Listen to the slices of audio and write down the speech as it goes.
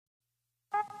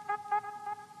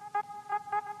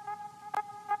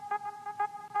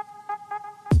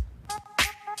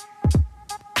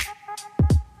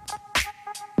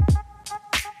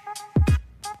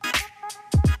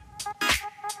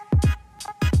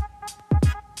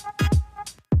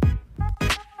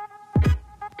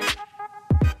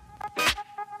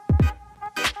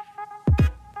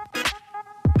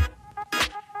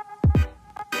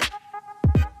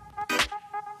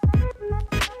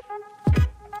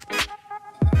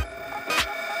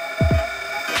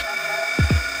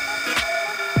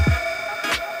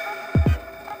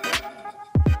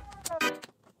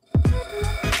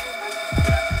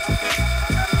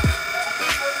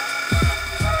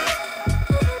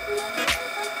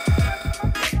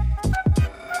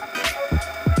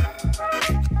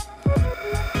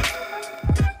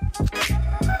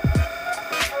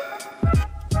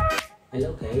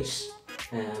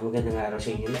sa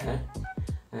inyo lahat.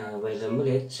 Welcome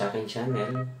ulit sa aking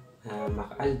channel,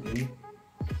 Mac Alvin.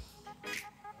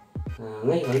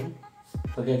 Ngayon,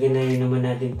 pagaganayin naman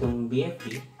natin itong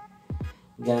VFD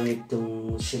gamit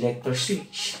itong selector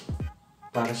switch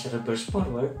para sa reverse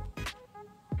forward.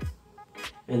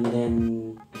 And then,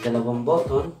 dalawang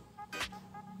button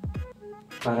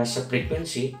para sa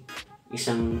frequency,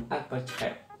 isang up at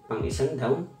pang isang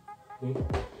down.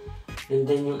 And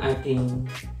then yung ating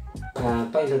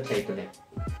pilot light ulit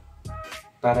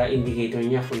para indicator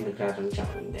niya kung nagra-run siya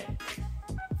o hindi.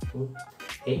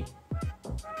 Okay?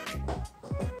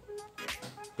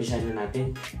 Umpisa na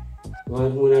natin.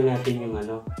 Huwag muna natin yung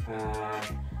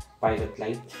pilot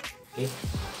light. Okay?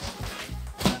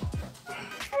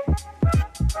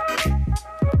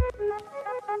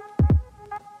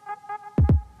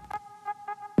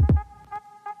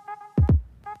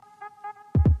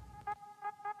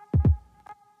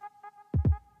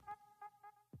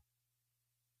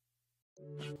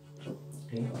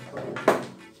 Okay.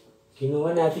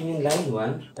 Kinuha natin yung line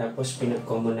 1, tapos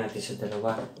pinag-common natin sa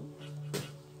dalawa.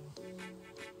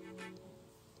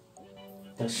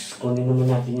 Tapos kunin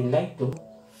naman natin yung line 2.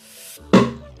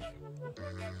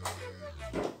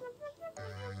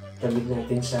 Tabig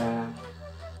natin sa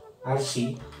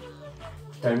RC,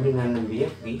 terminal ng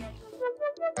VFD.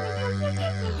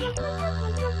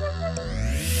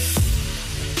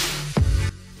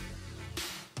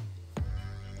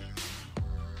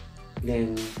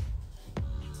 Then,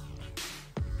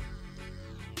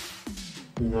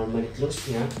 normally close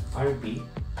niya, RB.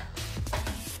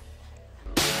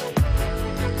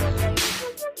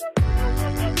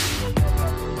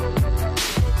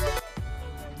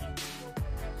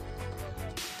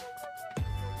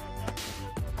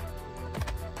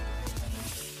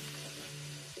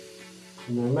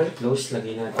 Normal close,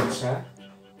 lagay natin sa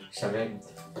red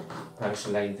para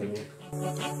sa line 2 niya.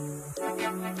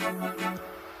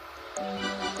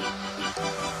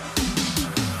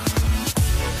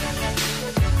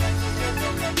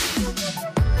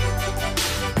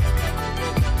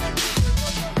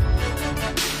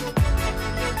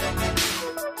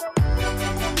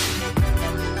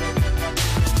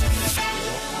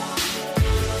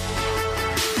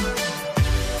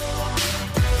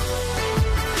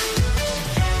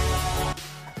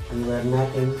 Ang wire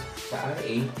natin sa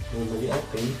RA, normally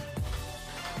open.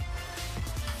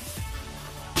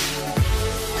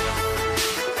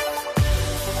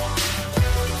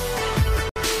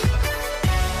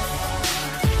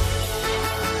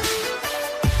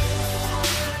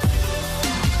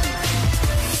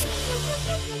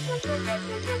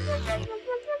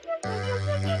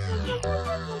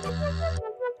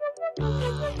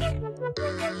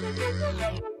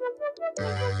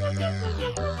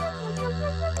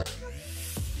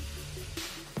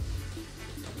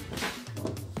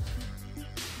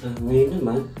 Ngayon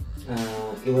naman,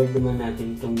 i-wire naman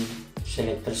natin itong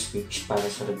selector switch para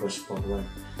sa reverse forward.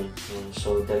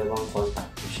 So, dalawang contact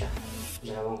po siya.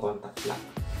 Dalawang contact lock.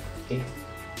 Okay?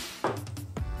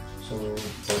 So,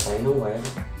 so tayo ng wire.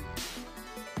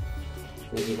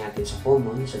 Lagyan natin sa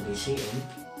common, sa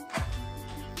DCM.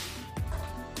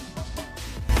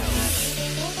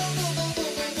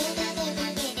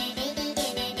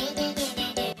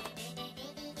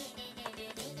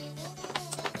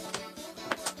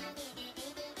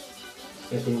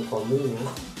 Ito yung common niya.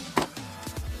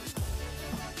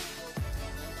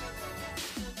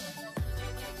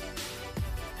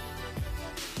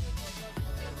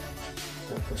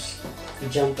 Tapos,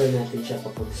 i-jumper natin siya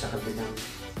papunta sa kabilang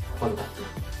contact na.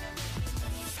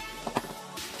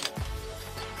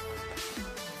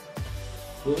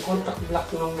 Yung contact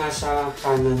block nung nasa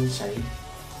kanan side,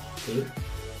 okay?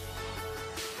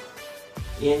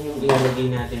 Yan yung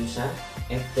ilalagay natin sa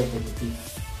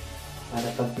FWD. Para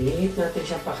pag pinihit natin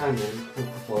siya pa kanan,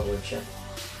 magpo-forward siya.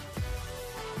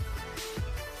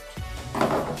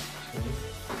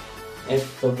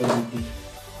 FWD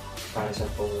para sa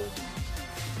forward.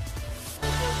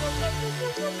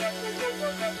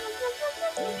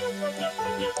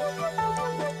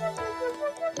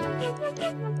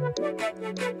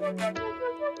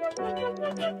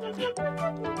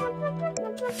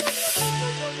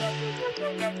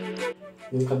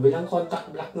 Yung kabilang contact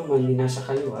block naman, yung nasa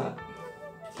kaliwa,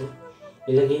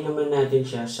 ilagay naman natin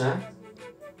siya sa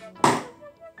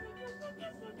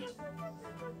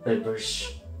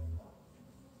reverse.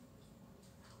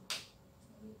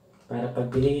 Para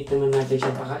pag pinihit naman natin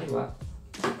siya pa kaliwa,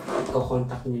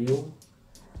 iko-contact niyo yung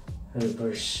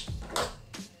reverse.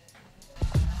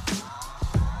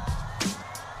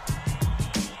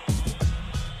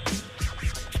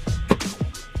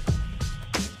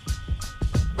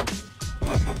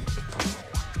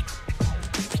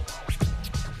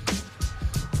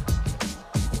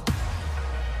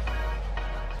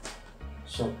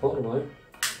 So, forward,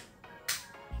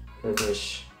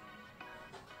 reverse.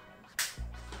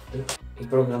 Okay.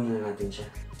 I-program na natin siya.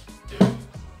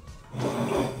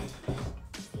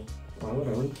 Power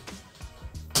on.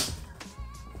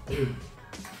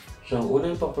 So,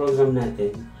 unang pa-program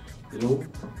natin yung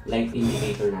light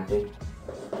indicator natin.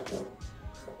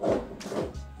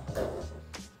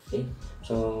 Okay.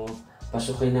 So,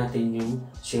 pasukin natin yung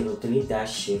 03-00.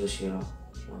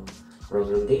 So,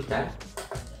 program data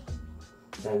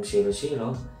time 00,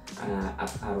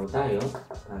 up arrow tayo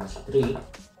para sa 3,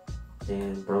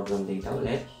 then program data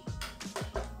ulit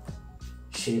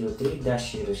 03-00.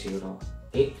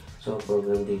 Okay, so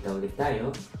program data ulit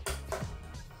tayo,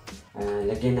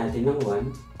 lagyan natin ng 1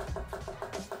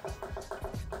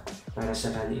 para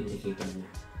sa run indicator niya.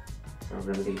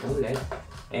 Program data ulit,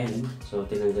 and so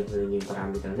tinanggap na rin yung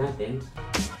parameter natin.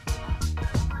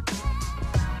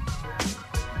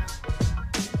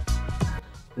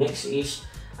 Next is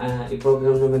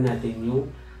i-program naman natin yung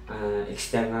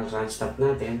external run stop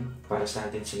natin para sa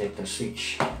ating selector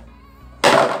switch.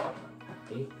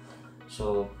 Okay.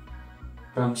 So,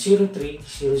 from 03-00,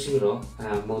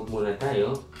 mode muna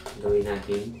tayo. Gawin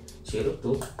natin 02.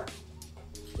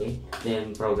 Okay.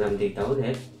 Then, program data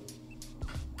ulit.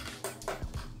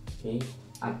 Okay.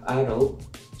 Up arrow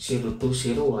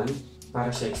 0201 para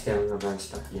sa external run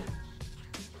stop niya.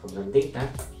 Program data.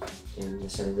 Yan,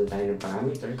 nasa doon tayo ng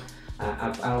parameter.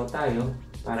 Up arrow tayo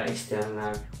para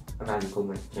external run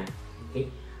command niya. Okay?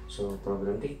 So,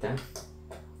 program data.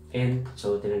 And,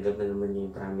 so, tinanggap na naman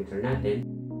yung parameter natin.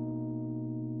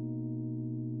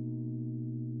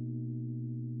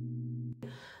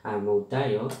 Mode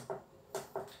tayo.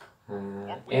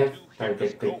 F,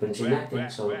 target frequency natin.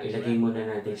 So, ilagay muna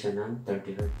natin siya ng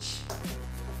 30 Hz.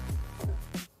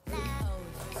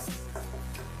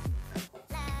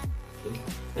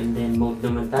 And then mode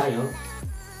naman tayo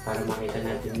para makita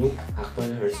natin yung actual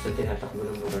hertz na tinatakbo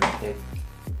ng motor natin.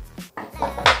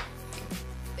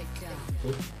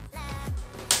 Okay.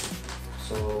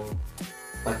 So,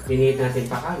 pag pinihit natin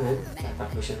pa kanan,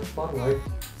 tatakbo siya ng forward.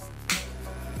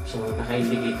 So,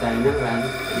 naka-indicate tayo ng run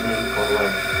and then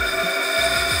forward.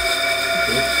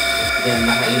 Okay. Then,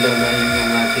 naka-ilaw na rin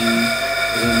yung ating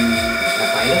green na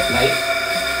pilot light.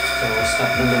 So,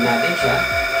 stop naman natin siya.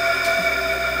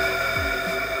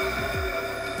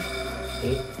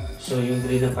 Okay. So, yung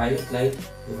green na pilot light,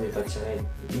 lumipat sa red.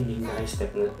 Hindi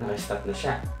naka-stop na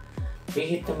siya.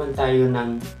 Pihit naman tayo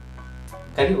ng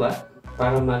kaliwa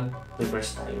para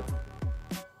mag-reverse tayo.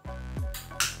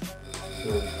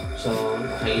 Yun. So,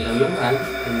 nakailaw yung run,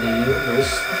 and then yung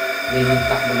reverse, then yung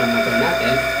takbo ng motor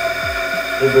natin,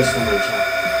 reverse naman siya.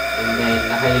 And then,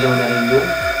 nakailaw na rin yung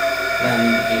run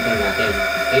indicator natin.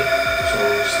 Okay? So,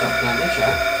 stop natin siya.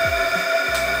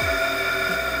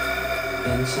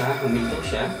 Then, sa huminto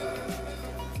siya.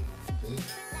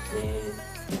 Then,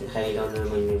 nakailaw na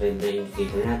naman yung red na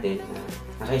indicator natin na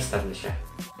naka-stop na siya.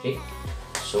 Okay?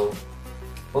 So,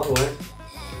 forward.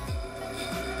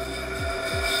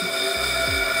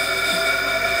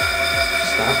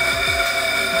 Stop.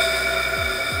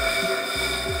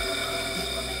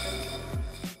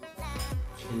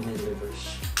 And then reverse.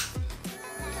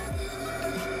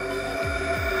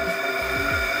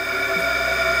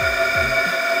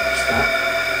 Stop.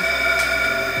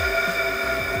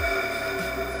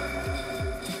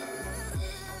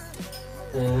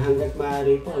 Hanggat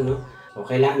maaari po, no? So,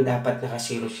 kailangan dapat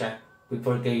naka-zero siya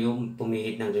before kayo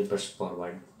pumihit ng reverse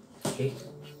forward. Okay?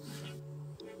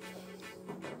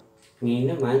 Ngayon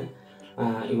naman,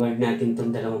 i-wire natin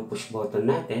itong dalawang push button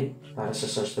natin para sa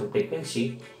source ng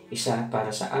frequency. Isa para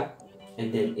sa up,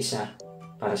 and then isa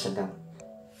para sa down.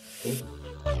 Okay?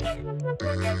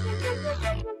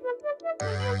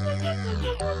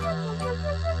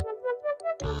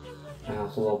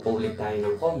 Kuha po ulit tayo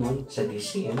ng common sa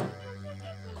DCM.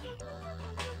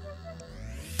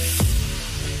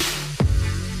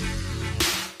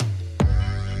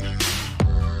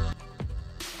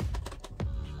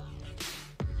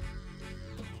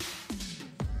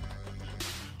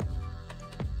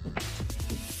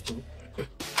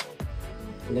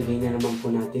 Ilagay na naman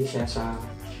po natin siya sa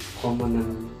common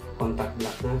ng contact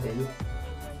block natin.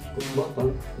 Push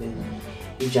button. Then,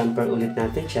 i-jumper ulit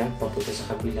natin siya papunta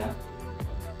sa kabila.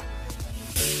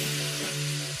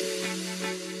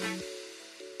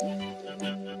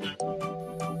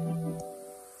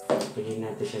 Ilagay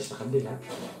natin siya sa kabila.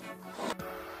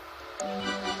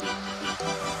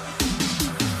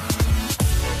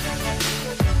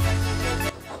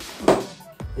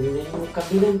 And then, yung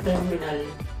kabilang terminal,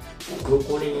 yung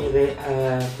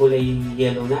kulay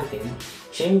yellow natin,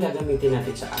 siya yung gagamitin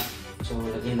natin sa app. So,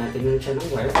 lagyan natin nun siya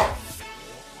ng wire.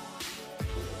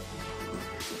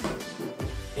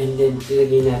 And then,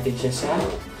 ilagay natin siya sa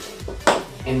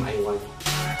MI1.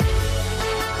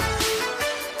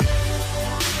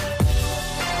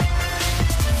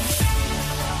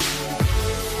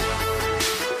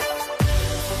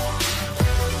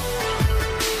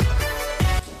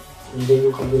 And then,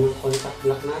 yung kabilang contact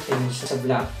block natin sa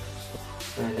block,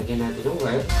 lagyan natin ng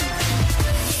wire.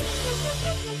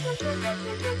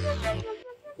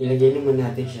 Ilagay naman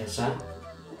natin siya sa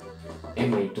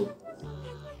MI2.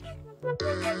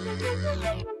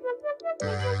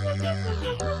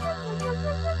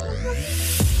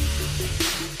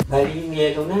 Bali yung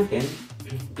yellow natin,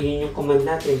 yun yung command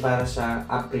natin para sa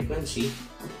up frequency.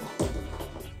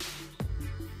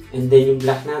 And then yung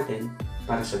black natin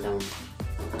para sa down.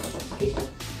 Okay.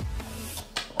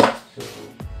 So,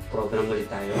 program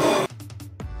ulit tayo.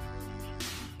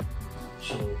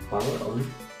 So, power on.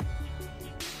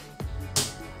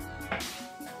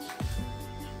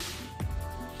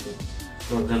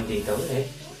 Program data ulit.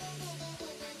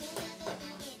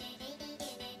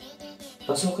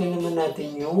 Pasukin naman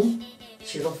natin yung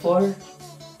 04-04.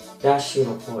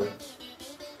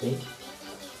 Okay.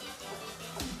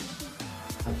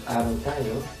 Up arrow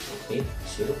tayo. Okay.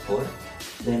 04.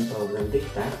 Then program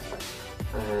data.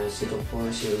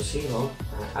 0400.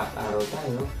 Up arrow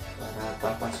tayo. Para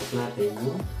papasok natin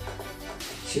yung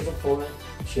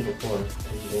 0404.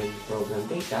 And then program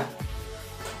data.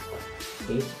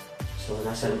 Okay. So,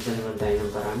 nasa loob na naman tayo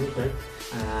ng parameter.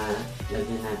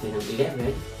 Lagyan natin ng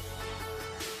 11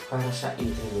 para sa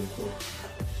increment ko.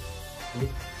 Okay.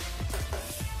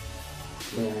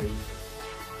 Then,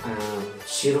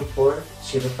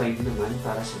 0405 naman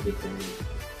para sa decrement.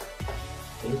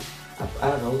 Okay. Up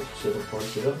arrow,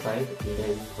 0405. And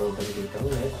then, program data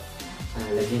ulit.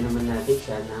 Lagyan naman natin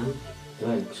siya ng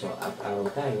 12. So, up arrow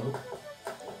tayo.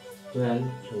 12,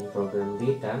 yung program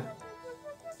data.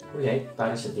 Ulit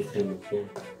para sa decrement niya.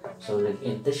 So,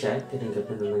 nag-end na siya. Tinanggap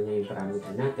na naman niya yung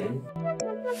parameter natin.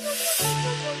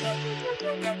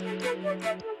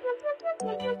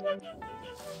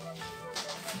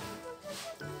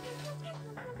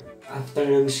 After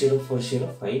ng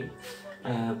 0405,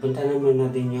 punta naman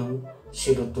natin yung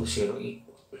 0208.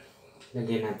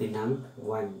 Lagyan natin ng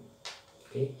 1.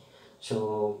 Okay? So,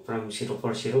 from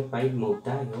 0405, mode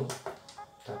tayo.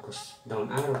 Tapos,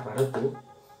 down arrow para 2.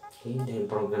 Okay, then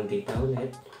program data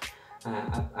ulit.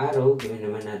 Up arrow, gawin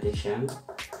naman natin siyang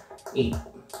 8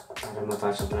 para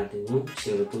mapasok natin yung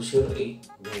 0208.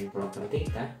 Then program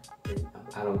data. Then up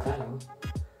arrow tayo.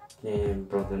 Then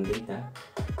program data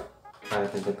para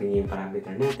tanggapin niya yung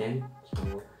parameter natin.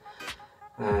 So,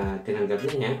 tinanggap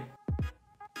na niya.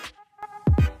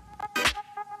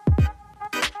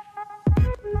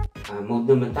 Mode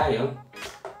naman tayo.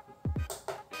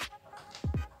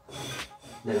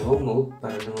 Dalawang mode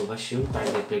para lumabas yung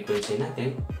target frequency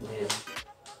natin. Then,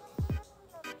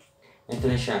 ito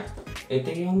na siya. Ito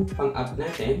yung pang-up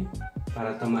natin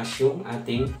para tumaas yung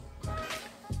ating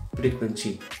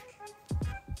frequency.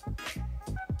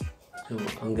 So,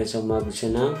 hanggang sa umabot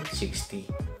siya ng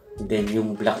 60. Then,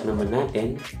 yung black naman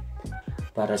natin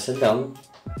para sa down.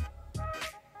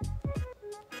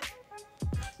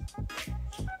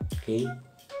 Okay.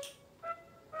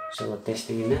 So,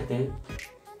 testingin natin.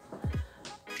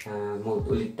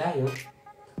 Mode ulit tayo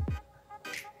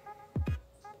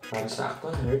para sa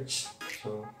actual hertz.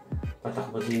 So,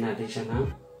 patakbo din natin siya ng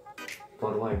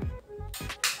forward.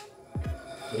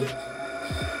 Okay.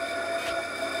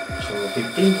 So,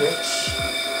 15 hertz.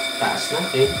 Taas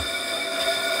natin.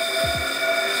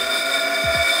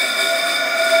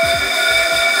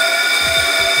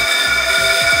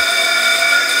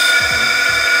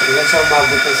 Hanggang sa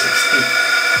umabot ng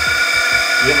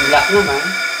 60. Yung black naman,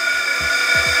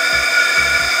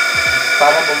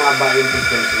 para bumaba yung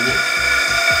frequency niya.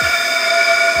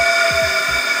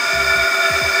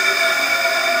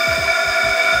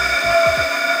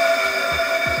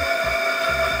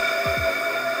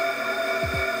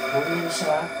 Hanggang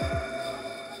sa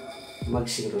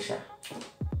mag-zero siya.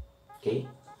 Okay?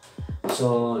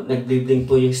 So, nag-blink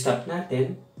po yung stop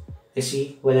natin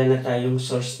kasi wala na tayong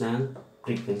source ng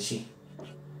frequency.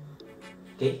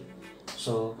 Okay?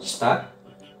 So, stop.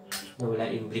 Nawala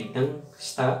yung blink ng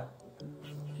stop.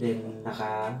 Then,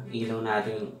 naka-ilaw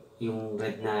natin yung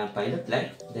red na pilot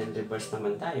light. Then, reverse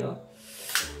naman tayo.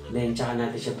 Then, tsaka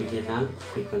natin siya bigyan ng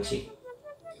frequency.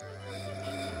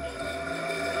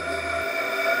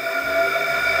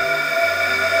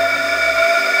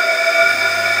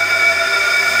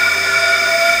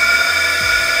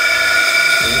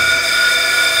 Okay.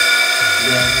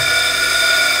 Then,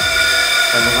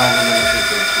 pababa naman ang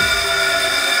frequency.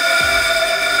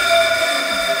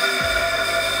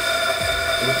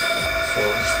 So,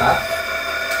 stop.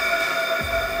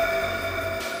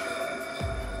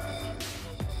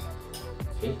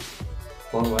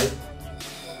 forward.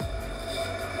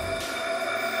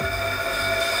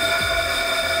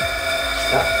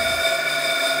 Stop.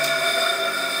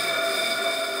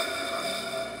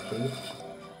 Okay.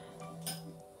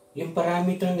 Yung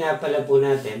parameter nga pala po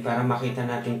natin, para makita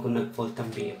natin kung nag-fault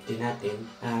ang VFD natin,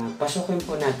 pasukin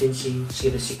po natin si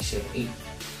 0608.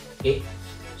 Okay?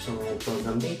 So,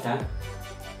 program data,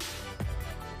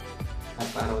 up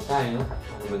arrow tayo,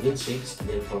 para maging 6,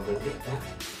 then program data,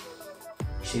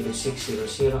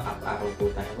 0600, up arrow po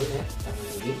tayo ulit, para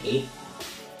maging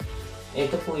 8.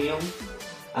 Ito po yung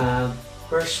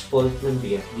first fault ng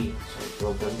VFD. So,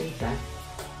 program data.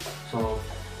 So,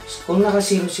 kung naka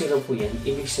 00 po yan,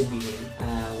 ibig sabihin,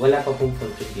 wala pa pong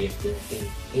fault yung VFD natin.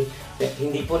 Okay?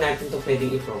 Hindi po natin ito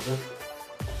pwedeng i-program.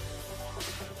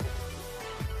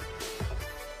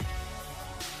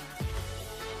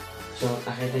 So,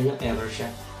 nakita nyo, error siya.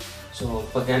 So,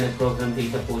 pagka nag-program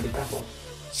data po ulit ako,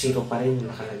 0 pa rin yung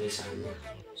nakalagay sa kanya.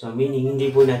 So, meaning, hindi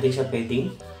po natin siya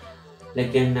pwedeng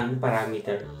lagyan ng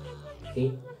parameter. Okay?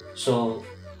 So,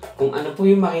 kung ano po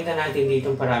yung makita natin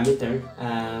ditong parameter,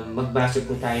 magbase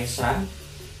po tayo sa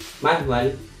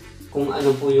manual kung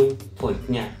ano po yung fault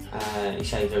niya. Is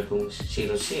either kung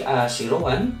 01, 02,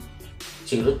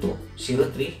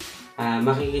 03,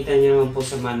 makikita niyo naman po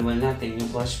sa manual natin yung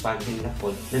corresponding na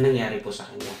fault na nangyari po sa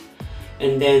kanya.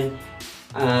 And then,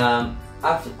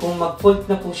 kung mag-fault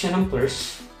na po siya ng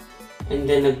first, and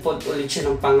then nag-fault ulit siya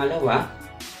ng pangalawa,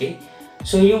 okay?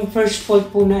 So, yung first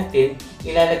fault po natin,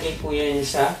 ilalagay po yan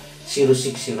sa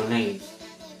 0609.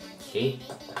 Okay?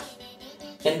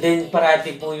 And then,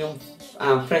 parati po yung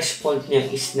fresh fault niya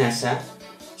is nasa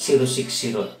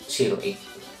 06008.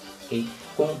 Okay?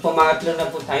 Kung pumakatlo na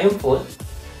po tayong fault,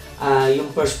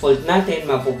 yung first fault natin,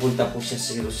 mapupunta po siya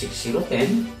sa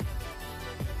 06010.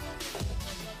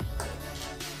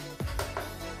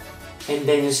 And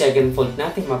then, yung second fault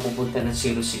natin, mapupunta ng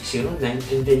 0609.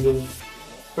 And then, yung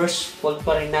first fault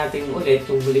pa rin natin ulit,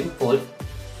 yung huling fault,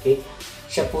 okay,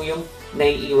 siya po yung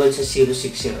naiiwan sa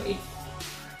 0608.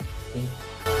 Okay.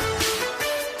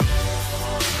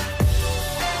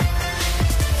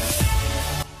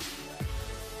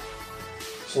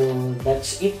 So,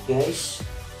 that's it guys.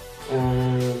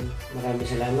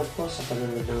 Maraming salamat po sa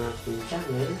panonood ng aking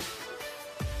channel.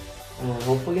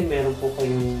 Hopefully, meron po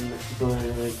kayong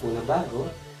natutunan po na bago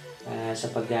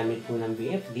sa paggamit po ng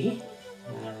VFD.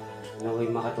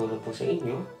 Naway makatulong po sa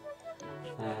inyo.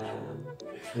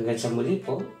 Hanggang sa muli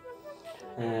po.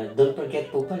 Don't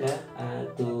forget po pala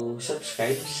to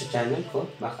subscribe sa channel ko,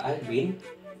 Back Alvin.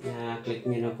 Click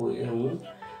nyo na po yung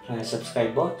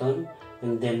subscribe button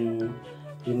and then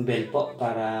yung bell po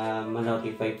para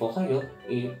ma-notify po kayo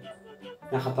if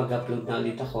nakapag-upload na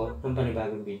ulit ako ng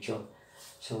panibagong video.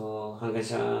 So hanggang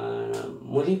sa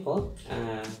muli po,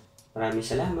 maraming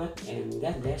salamat and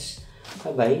God bless.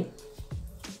 Bye bye.